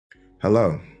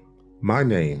Hello, my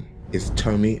name is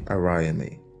Tomi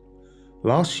Arayomi.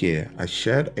 Last year, I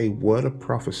shared a word of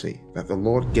prophecy that the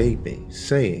Lord gave me,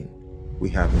 saying, we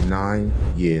have 9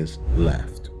 years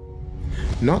left.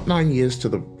 Not 9 years to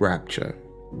the rapture,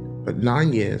 but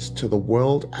 9 years to the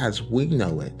world as we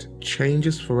know it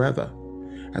changes forever,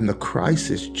 and the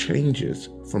crisis changes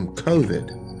from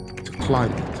COVID to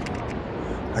climate.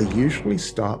 I usually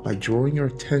start by drawing your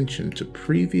attention to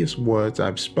previous words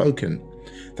I've spoken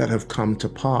that have come to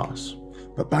pass.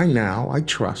 But by now, I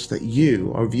trust that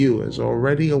you, our viewers, are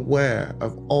already aware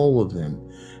of all of them,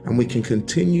 and we can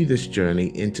continue this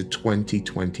journey into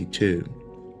 2022.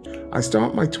 I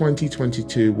start my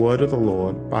 2022 Word of the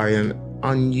Lord by an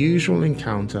unusual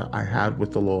encounter I had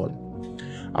with the Lord.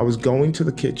 I was going to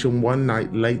the kitchen one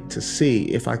night late to see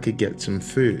if I could get some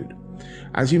food.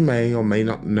 As you may or may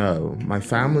not know, my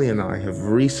family and I have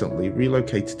recently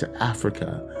relocated to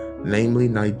Africa, namely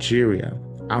Nigeria,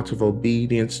 out of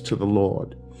obedience to the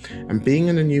Lord. And being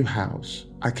in a new house,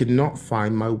 I could not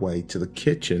find my way to the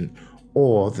kitchen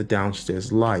or the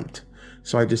downstairs light.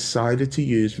 So I decided to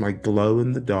use my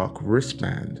glow-in-the-dark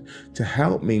wristband to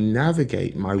help me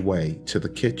navigate my way to the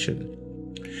kitchen.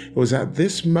 It was at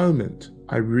this moment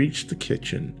I reached the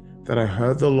kitchen that I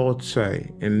heard the Lord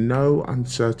say in no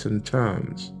uncertain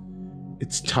terms,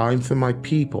 "It's time for my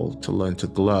people to learn to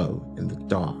glow in the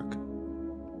dark."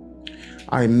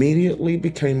 I immediately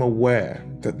became aware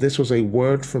that this was a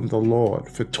word from the Lord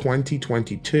for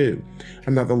 2022,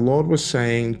 and that the Lord was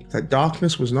saying that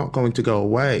darkness was not going to go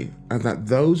away, and that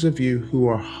those of you who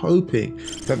are hoping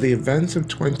that the events of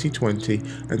 2020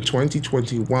 and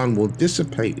 2021 will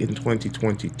dissipate in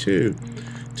 2022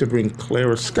 to bring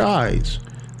clearer skies,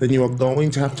 then you are going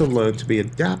to have to learn to be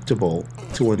adaptable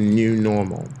to a new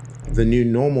normal. The new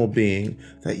normal being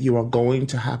that you are going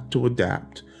to have to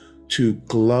adapt to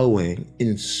glowing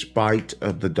in spite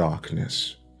of the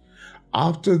darkness.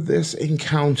 After this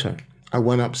encounter, I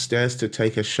went upstairs to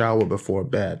take a shower before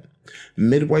bed.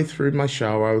 Midway through my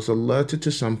shower, I was alerted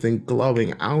to something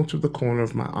glowing out of the corner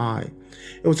of my eye.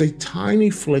 It was a tiny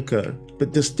flicker,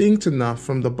 but distinct enough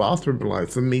from the bathroom light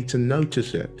for me to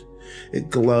notice it. It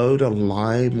glowed a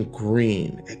lime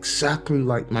green, exactly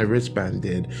like my wristband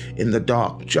did in the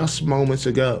dark just moments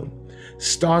ago.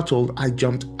 Startled, I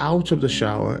jumped out of the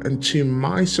shower, and to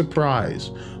my surprise,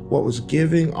 what was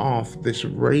giving off this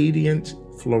radiant,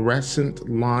 fluorescent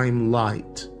lime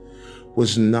light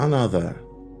was none other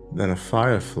than a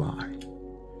firefly,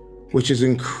 which is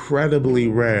incredibly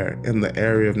rare in the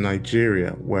area of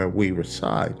Nigeria where we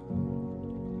reside.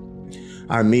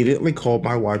 I immediately called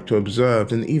my wife to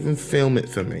observe and even film it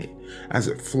for me as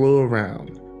it flew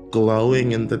around,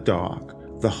 glowing in the dark.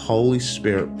 The Holy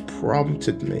Spirit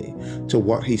prompted me to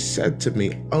what He said to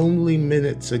me only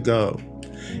minutes ago.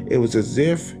 It was as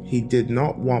if He did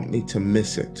not want me to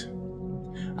miss it.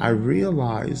 I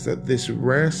realized that this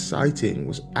rare sighting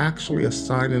was actually a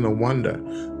sign and a wonder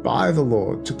by the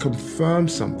Lord to confirm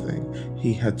something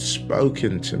He had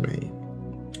spoken to me.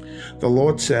 The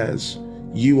Lord says,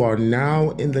 "You are now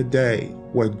in the day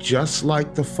where, just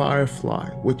like the firefly,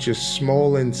 which is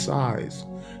small in size,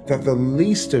 that the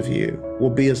least of you will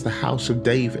be as the house of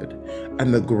David,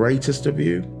 and the greatest of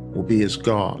you will be as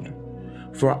God.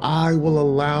 For I will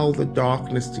allow the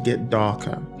darkness to get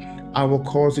darker. I will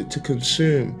cause it to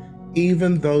consume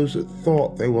even those that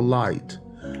thought they were light.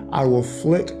 I will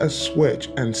flick a switch,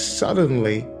 and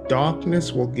suddenly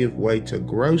darkness will give way to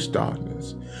gross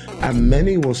darkness. And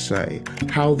many will say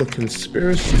how the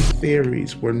conspiracy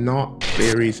theories were not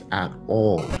theories at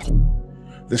all.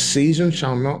 The season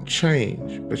shall not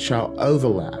change, but shall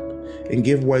overlap and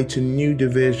give way to new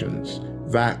divisions.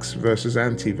 Vax versus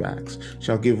anti-vax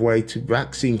shall give way to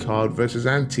vaccine card versus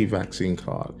anti-vaccine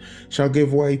card, shall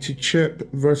give way to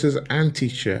chip versus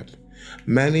anti-chip.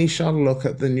 Many shall look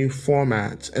at the new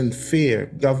formats and fear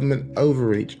government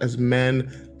overreach as men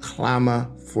clamor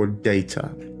for data.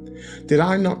 Did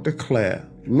I not declare,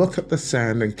 look at the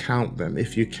sand and count them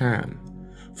if you can?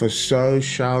 For so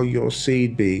shall your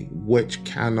seed be, which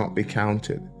cannot be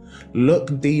counted.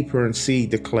 Look deeper and see,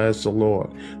 declares the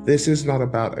Lord. This is not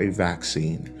about a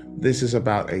vaccine. This is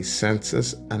about a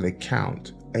census and a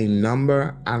count, a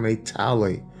number and a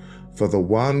tally. For the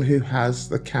one who has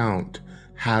the count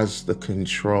has the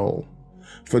control.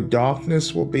 For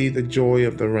darkness will be the joy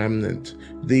of the remnant.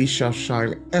 These shall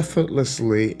shine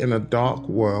effortlessly in a dark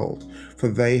world, for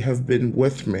they have been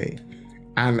with me.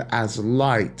 And as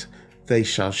light, they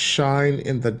shall shine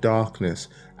in the darkness,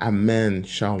 and men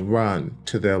shall run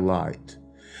to their light.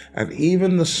 And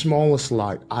even the smallest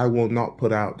light I will not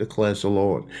put out, declares the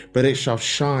Lord, but it shall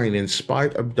shine in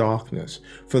spite of darkness.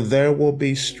 For there will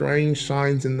be strange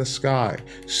signs in the sky,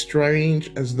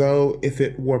 strange as though if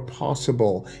it were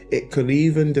possible, it could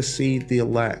even deceive the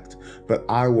elect. But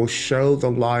I will show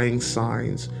the lying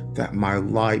signs that my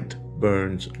light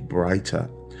burns brighter.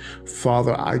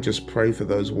 Father, I just pray for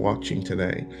those watching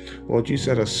today. Lord, you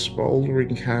said a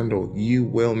smoldering candle you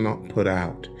will not put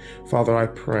out. Father, I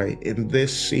pray in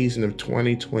this season of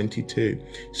 2022,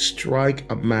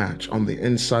 strike a match on the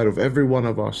inside of every one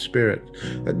of our spirit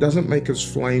that doesn't make us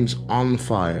flames on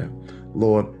fire.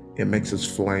 Lord, it makes us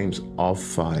flames of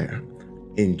fire.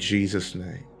 In Jesus'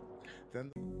 name.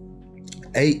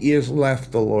 8 years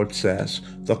left, the Lord says.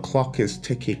 The clock is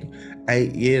ticking.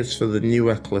 8 years for the new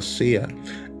ecclesia.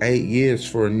 8 years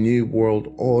for a new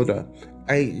world order.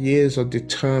 8 years are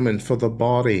determined for the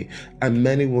body. And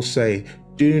many will say,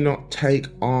 do not take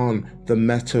on the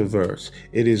metaverse.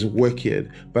 It is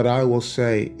wicked. But I will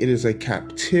say it is a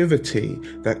captivity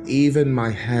that even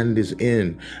my hand is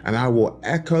in. And I will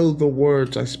echo the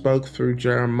words I spoke through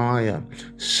Jeremiah,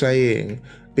 saying,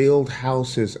 build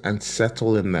houses and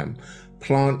settle in them.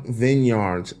 Plant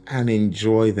vineyards and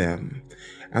enjoy them.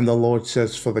 And the Lord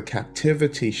says, for the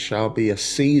captivity shall be a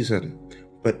season,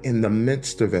 but in the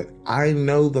midst of it, I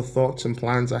know the thoughts and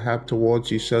plans I have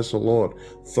towards you, says the Lord,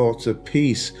 thoughts of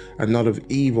peace and not of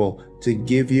evil, to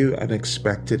give you an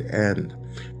expected end.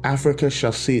 Africa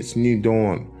shall see its new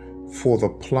dawn, for the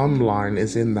plumb line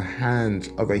is in the hands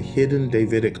of a hidden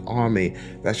Davidic army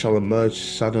that shall emerge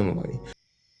suddenly.